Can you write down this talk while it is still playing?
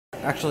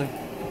Actually,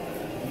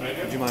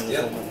 would you mind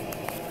just holding it?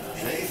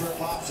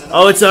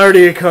 Oh, it's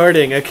already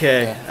recording.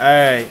 Okay.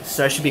 Alright,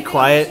 so I should be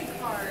quiet.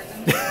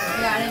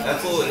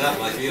 Absolutely not,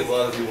 Mikey, as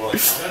long as you want.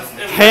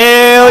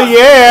 Hell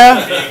yeah!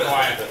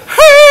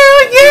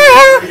 Hell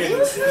yeah!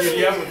 You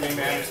yell with me,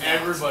 man.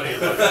 Everybody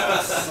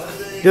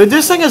loves. Dude,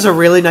 this thing has a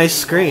really nice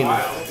screen.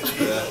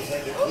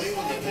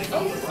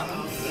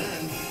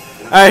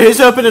 Alright, who's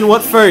opening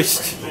what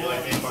first?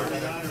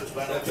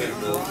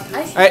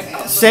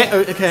 Alright, say.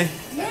 Okay.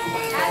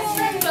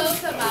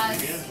 Both of us,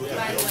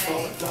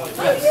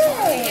 by the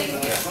way.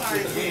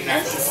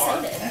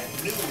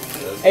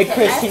 Hey,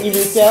 Chris, can you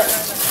mute that?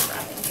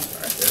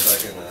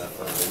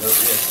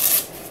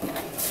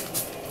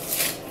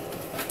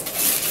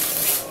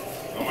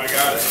 Oh my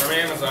god, it's from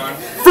Amazon.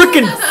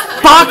 Freaking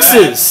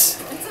boxes!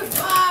 It's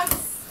a box.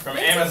 From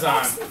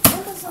Amazon.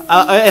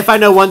 If I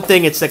know one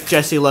thing, it's that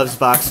Jessy loves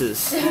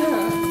boxes.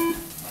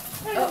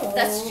 Oh,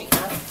 that's Gina.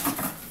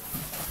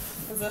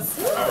 Is this?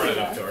 I'll run it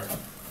up to her.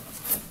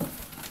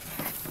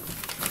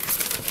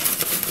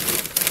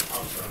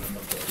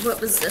 What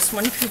was this?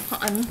 One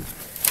coupon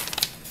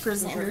for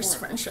Xander's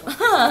friendship.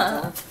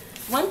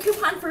 One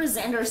coupon for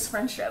Xander's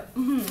friendship.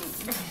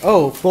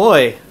 Oh,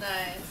 boy.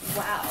 Nice.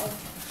 Wow.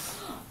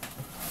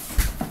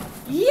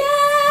 Yay!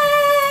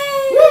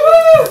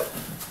 Woo!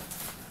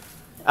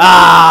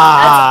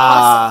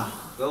 Ah!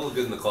 That's That'll look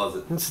good in the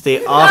closet. It's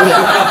the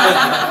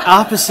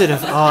opposite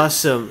of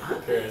awesome.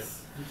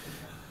 Chris.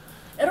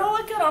 It'll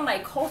look good on my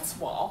Colts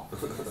wall.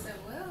 It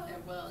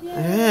will.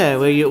 Yeah,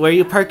 where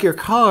you park your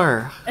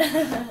car.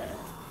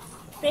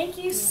 Thank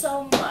you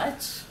so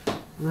much.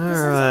 All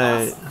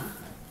right.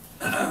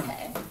 Awesome.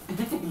 Okay.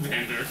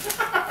 Xander.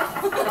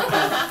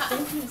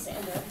 Thank you,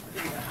 Xander.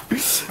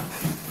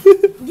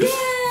 Yay!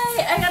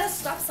 I got a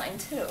stop sign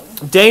too.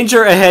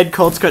 Danger ahead,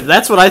 Colts cut.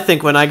 That's what I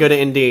think when I go to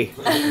Indy.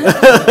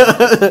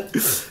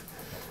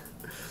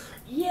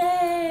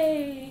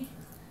 Yay!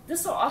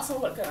 This will also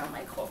look good on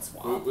my Colts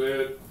wall. Woot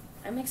woot.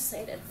 I'm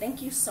excited.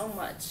 Thank you so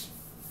much.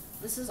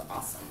 This is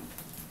awesome.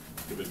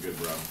 Give it good,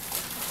 bro.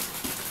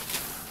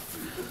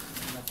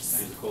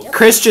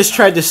 Chris just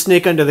tried to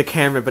sneak under the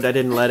camera, but I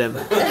didn't let him.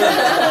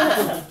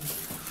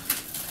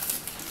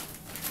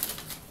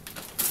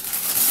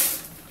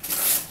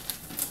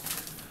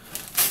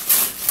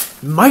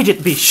 Might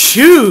it be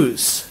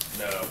shoes?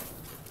 No.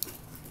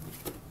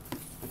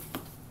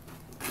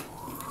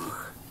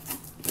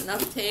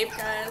 Enough tape,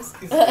 guys.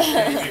 He's a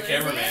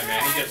cameraman,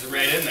 man. He gets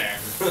right in there.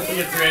 He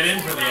gets right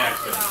in for the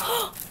action.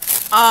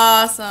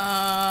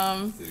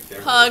 Awesome.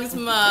 Hugs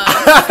mug.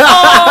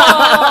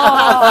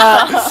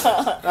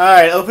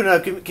 Alright, open it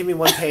up. Give me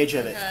one page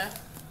of it. Okay.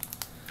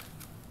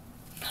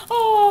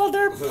 Oh,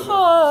 they're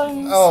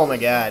pugs. Oh my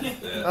god.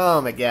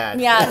 Oh my god.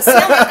 Yeah,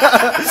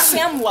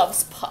 Sam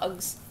loves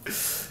pugs.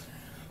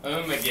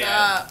 Oh my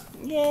god.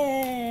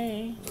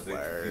 Yay.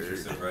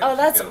 Right. Oh,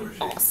 that's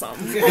awesome.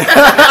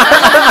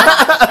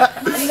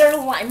 And they're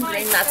lime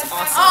green, that's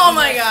awesome. Oh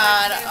my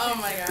god. Oh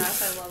my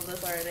gosh, I love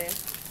this already.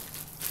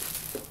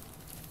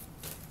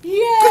 Yay!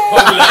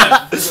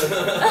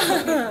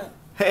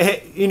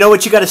 Hey, you know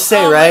what you gotta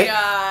say, right? Oh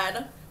my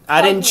god.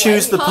 I didn't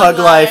choose the pug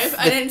life.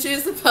 I didn't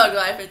choose the pug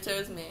life, it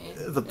chose me.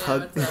 The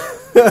pug.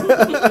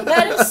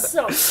 That is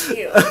so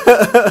cute.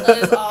 That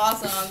is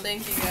awesome.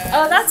 Thank you guys.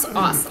 Oh, that's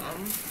awesome.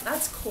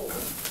 That's cool.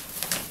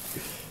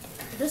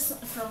 This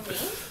from me?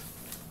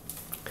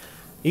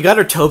 You got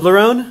her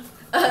Toblerone?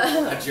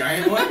 A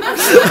giant one?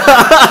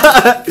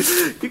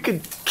 You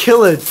could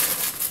kill an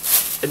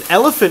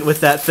elephant with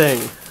that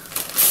thing.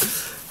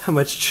 How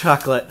much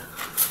chocolate?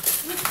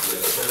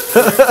 I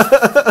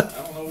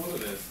don't know what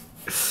it is.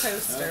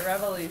 Toaster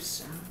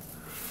Revolution.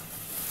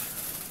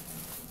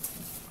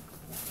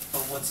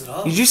 Oh, what's it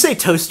up? Did you say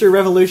Toaster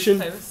Revolution?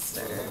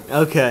 Toaster.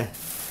 Okay.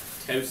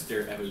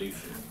 Toaster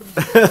evolution.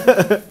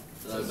 The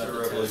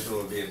revolution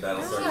would be in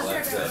Battlestar Oh,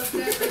 Galactica.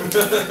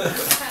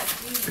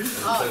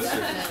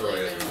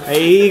 definitely.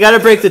 Hey, you gotta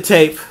break the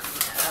tape.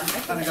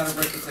 I gotta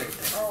break the tape.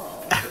 Oh.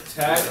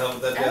 Tag. Help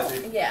with that,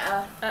 Jessy?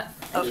 Yeah.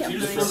 Did you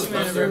just rip the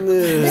poster?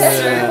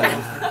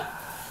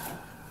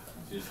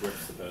 She just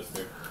rips the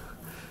poster.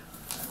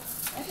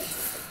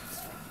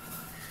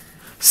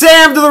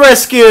 Sam to the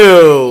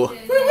rescue!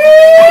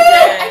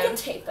 I can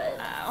tape it.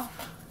 Wow.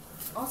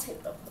 I'll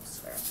tape the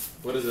poster.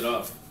 What is it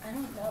of? I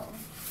don't know.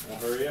 Well,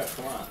 hurry up,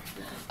 come on.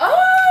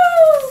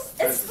 Oh!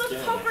 It's the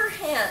Skin. poker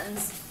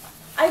hands.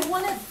 I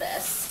wanted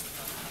this.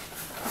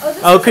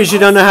 Oh, because you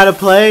don't know how to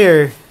play,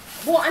 or?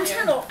 Well,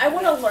 I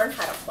want to learn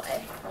how to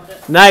play.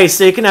 Nice,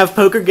 so you can have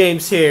poker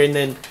games here, and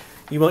then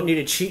you won't need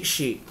a cheat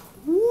sheet.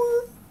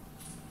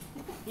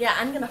 Yeah,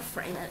 I'm gonna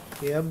frame it.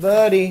 Yeah,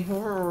 buddy.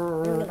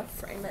 I'm gonna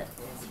frame it.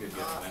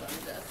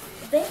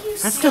 Thank you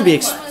so That's gonna be.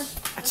 much.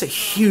 That's a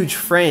huge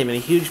frame and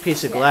a huge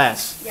piece of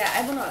glass. Yeah,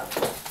 I wanna.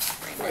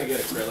 I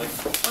get acrylic.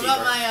 What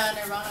about my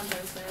Nirvana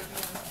toaster?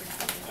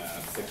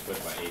 6 foot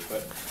by 8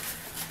 foot.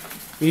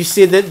 You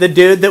see the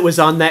dude that was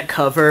on that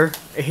cover?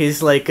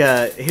 He's like,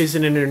 he's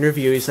in an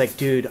interview. He's like,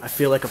 dude, I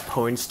feel like a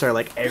porn star.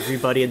 Like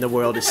everybody in the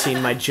world has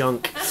seen my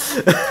junk.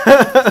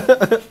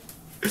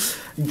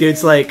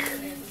 Dude's like,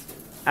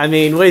 I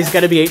mean, what? He's got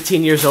to be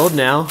 18 years old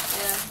now.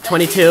 Yeah.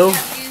 22? Yeah,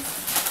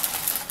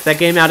 That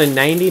game out in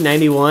 90,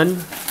 91?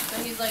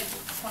 so he's like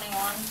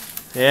 21.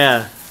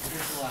 Yeah.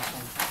 Here's the last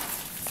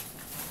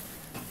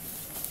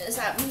one. Is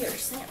that me or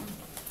Sam?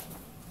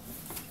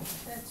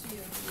 That's you.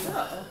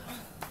 Oh.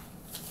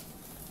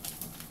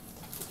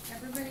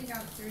 Everybody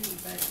got 3,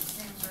 but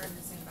Sam's wearing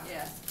the same box.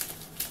 Yeah.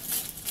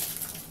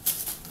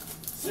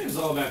 Seems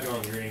all about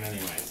going green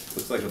anyways.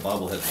 Looks like a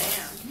bobblehead I box.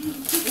 am.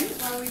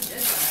 Well, we did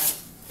that.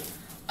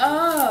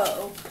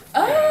 Oh.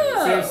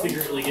 Sam's Oh.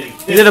 secretly getting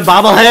Is it a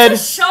bobblehead?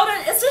 It's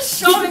a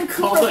Sheldon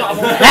Cooper it.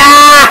 bobblehead.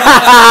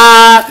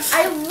 Ah!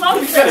 I love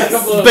Got a this.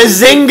 couple of-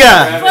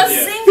 Bazinga!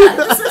 Bazinga!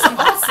 This is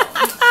awesome.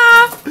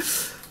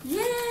 Yay!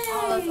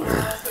 Well, How did you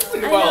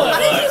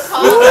Alex.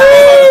 call How that?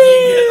 did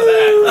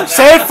you get that?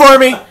 Say it for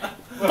me!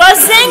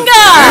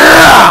 Bazinga!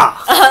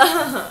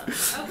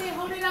 Okay,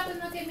 hold it up and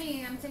look at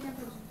me. I'm taking a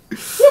picture.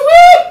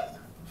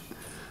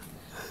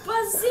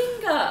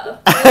 Bazinga!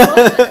 I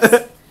love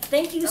this.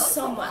 Thank you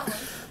so much.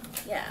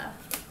 Yeah.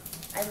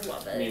 I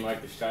love You mean it.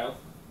 like the child?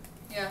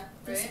 Yeah,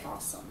 This is right?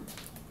 awesome.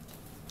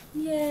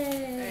 Alright,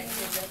 Yay. here,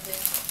 Jessy.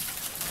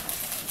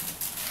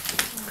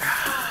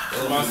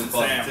 Oh, Must in and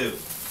closet Sam. too.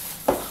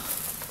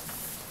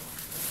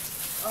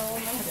 Oh my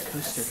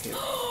goodness. Poster here.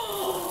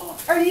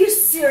 Are you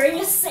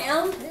serious,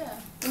 Sam? Yeah.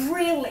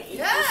 Really?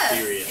 Yes!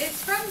 Serious.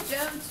 It's from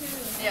Joan,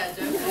 too. Yeah,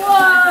 Joe. Whoa!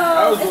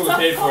 I was the one who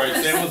paid for it.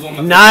 Sam was the one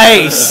that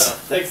Nice!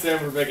 Thanks, Sam,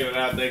 for picking it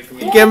out. Thanks for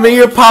me. Give me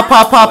your pop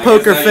pop pop Like,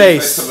 poker next time you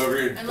guys face. Come over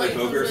here and And play like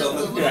poker or the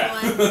something. little Yeah.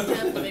 line,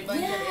 the big line,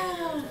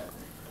 Yeah.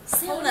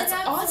 Sam, Hold that's it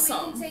up so we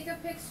awesome. can take a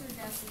picture,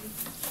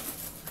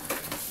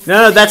 Jessy.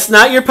 No, that's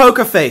not your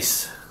poker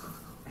face.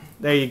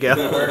 There you That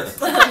go. works.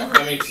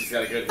 I mean, she's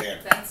got a good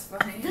hand. That's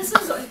funny. This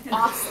is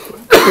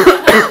awesome.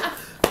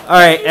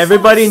 Alright,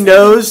 everybody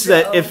knows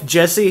that if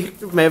Jessy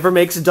ever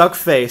makes a duck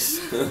face,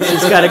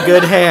 she's got a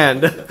good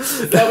hand.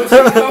 Is that what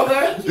you call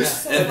that?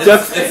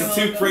 It's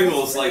two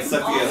Pringles like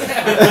stuck together.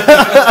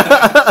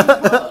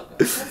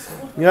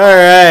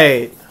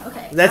 Alright.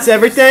 Okay. That's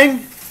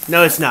everything?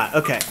 No, it's not.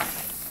 Okay.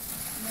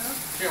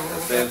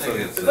 Sam's so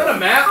Is that a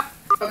map?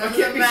 I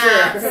can't be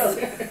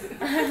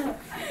sure.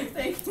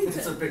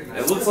 It's a big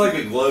It looks like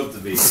a globe to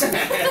me.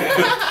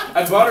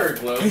 I bought her a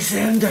globe. Hey,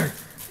 Xander,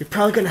 you're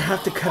probably gonna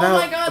have to cut Oh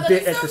my out God, a that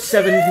bit is at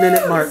so the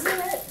 7-minute mark.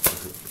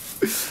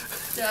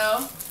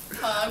 Joe,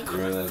 hug. You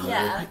remember that?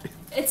 Yeah.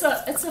 It's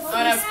a I'm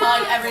gonna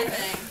plug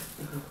everything.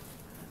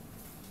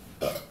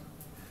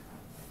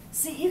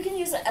 See, you can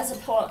use it as a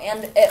pillow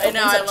and it I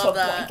know, opens I up to love a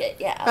that. blanket.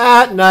 Yeah.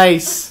 Ah,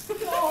 nice.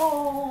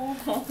 Oh.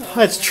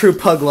 That's true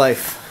pug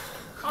life.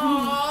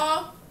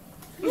 Aww.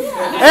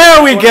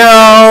 There we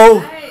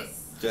go.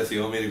 Nice. Jesse,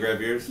 you want me to grab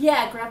yours?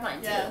 Yeah, grab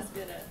mine too. Yeah, let's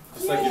get it.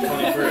 Just like your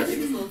Take 21st.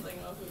 this little thing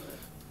off of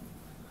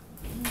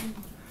it.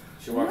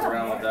 She walked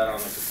around with that on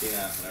the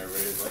casino, and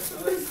everybody's like,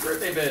 "Oh, this is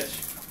birthday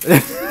bitch." I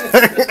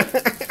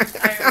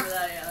remember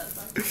that, yeah.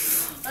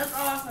 That's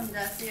awesome,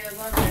 Jesse. I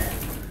love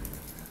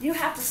it. You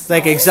have to. It's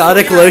like smell it.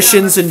 exotic Yeah,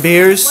 lotions and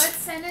beers. What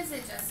scent is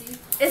it, Jessy?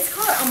 It's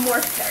called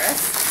Amorph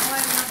Paris. Oh, I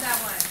love that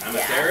one. I'm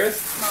Yeah. a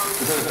terrorist?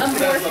 That's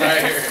Amorph what I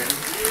Paris. heard.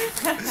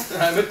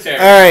 I'm a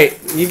terrorist.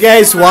 Alright, you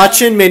guys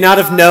watching may not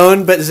have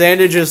known, but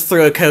Xander just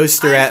threw a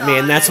coaster at me,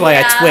 and that's why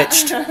I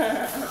twitched.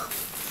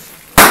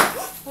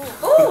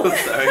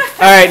 Sorry.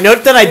 Alright,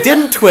 note that I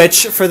didn't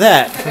twitch for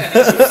that.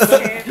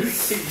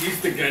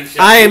 Used the gunshot.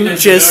 I am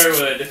Used just-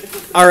 Norwood.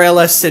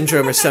 RLS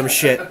syndrome or some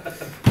shit.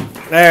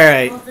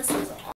 Alright.